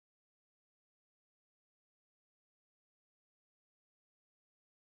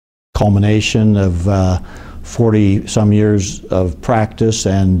culmination of 40-some years of practice,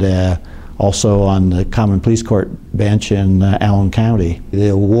 and also on the Common Pleas Court bench in Allen County. The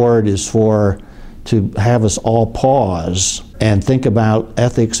award is to have us all pause and think about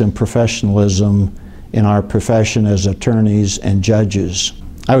ethics and professionalism in our profession as attorneys and judges.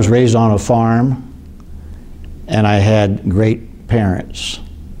 I was raised on a farm, and I had great parents.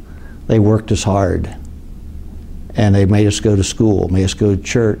 They worked us hard, and they made us go to school, made us go to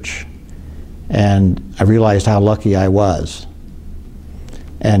church, and I realized how lucky I was.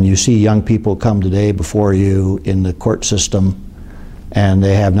 And you see young people come today before you in the court system, and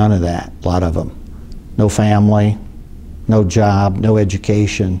they have none of that, a lot of them. No family, no job, no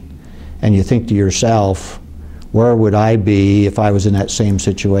education, and you think to yourself, where would I be if I was in that same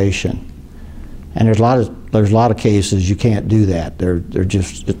situation? And there's a lot of cases you can't do that. They're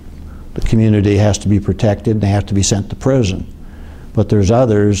just, the community has to be protected, and they have to be sent to prison. But there's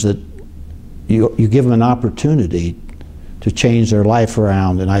others that you give them an opportunity to change their life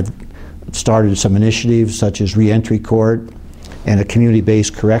around, and I've started some initiatives such as reentry court and a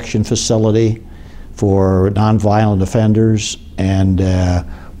community-based correction facility for nonviolent offenders, and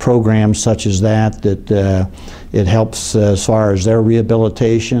programs such as that it helps as far as their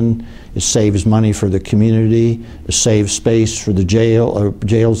rehabilitation. It saves money for the community. It saves space for the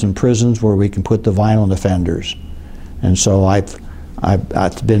jails and prisons where we can put the violent offenders. And so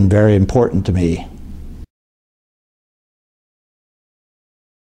it's been very important to me.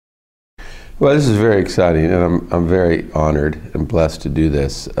 Well, this is very exciting, and I'm very honored and blessed to do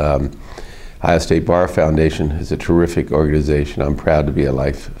this. Ohio State Bar Foundation is a terrific organization. I'm proud to be a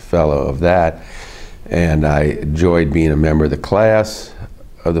Life Fellow of that, and I enjoyed being a member of the class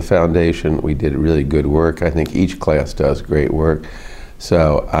of the foundation. We did really good work. I think each class does great work.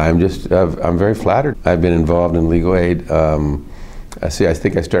 So I'm very flattered. I've been involved in legal aid. I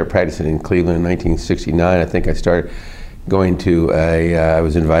think I started practicing in Cleveland in 1969. I think I started going to I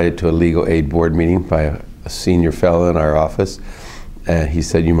was invited to a legal aid board meeting by a senior fellow in our office. He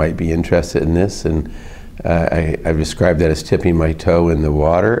said, you might be interested in this, and I've described that as tipping my toe in the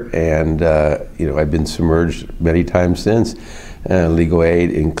water, and I've been submerged many times since. Legal aid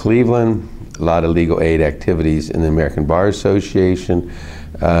in Cleveland, a lot of legal aid activities in the American Bar Association,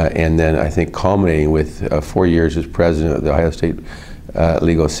 and then I think culminating with 4 years as president of the Ohio State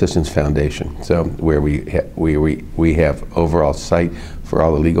Legal Assistance Foundation, so where we have overall sight for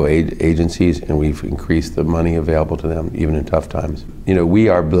all the legal aid agencies, and we've increased the money available to them even in tough times. We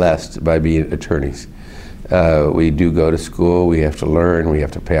are blessed by being attorneys. We do go to school, we have to learn, we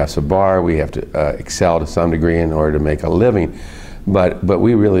have to pass a bar, we have to excel to some degree in order to make a living, but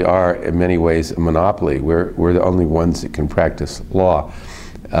we really are in many ways a monopoly. We're the only ones that can practice law.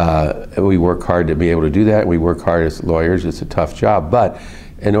 We work hard to be able to do that. We work hard as lawyers. It's a tough job, but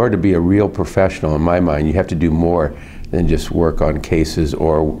in order to be a real professional, in my mind, you have to do more than just work on cases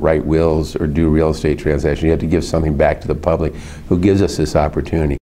or write wills or do real estate transactions. You have to give something back to the public who gives us this opportunity.